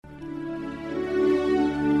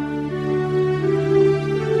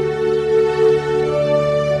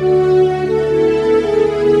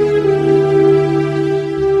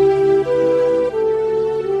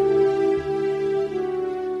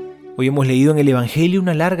Hoy hemos leído en el Evangelio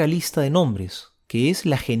una larga lista de nombres, que es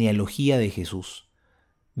la genealogía de Jesús.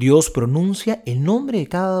 Dios pronuncia el nombre de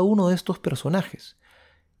cada uno de estos personajes.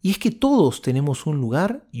 Y es que todos tenemos un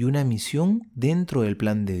lugar y una misión dentro del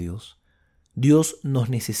plan de Dios. Dios nos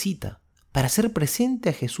necesita para hacer presente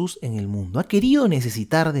a Jesús en el mundo. Ha querido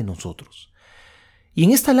necesitar de nosotros. Y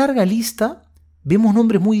en esta larga lista vemos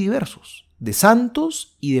nombres muy diversos, de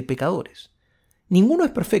santos y de pecadores. Ninguno es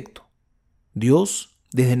perfecto. Dios,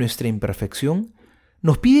 desde nuestra imperfección,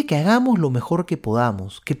 nos pide que hagamos lo mejor que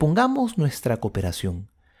podamos, que pongamos nuestra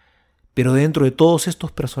cooperación. Pero dentro de todos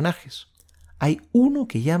estos personajes, hay uno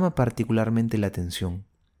que llama particularmente la atención.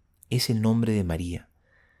 Es el nombre de María.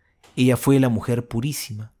 Ella fue la mujer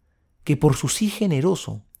purísima, que por su sí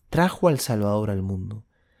generoso trajo al Salvador al mundo.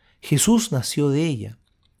 Jesús nació de ella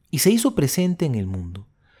y se hizo presente en el mundo.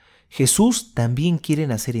 Jesús también quiere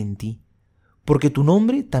nacer en ti, porque tu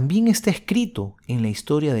nombre también está escrito en la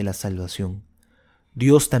historia de la salvación.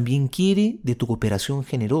 Dios también quiere de tu cooperación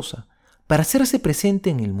generosa para hacerse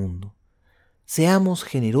presente en el mundo. Seamos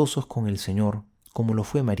generosos con el Señor, como lo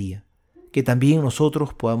fue María, que también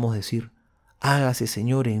nosotros podamos decir: hágase,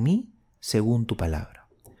 Señor, en mí según tu palabra.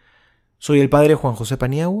 Soy el Padre Juan José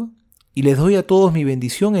Paniagua y les doy a todos mi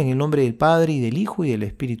bendición en el nombre del Padre y del Hijo y del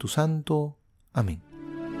Espíritu Santo. Amén.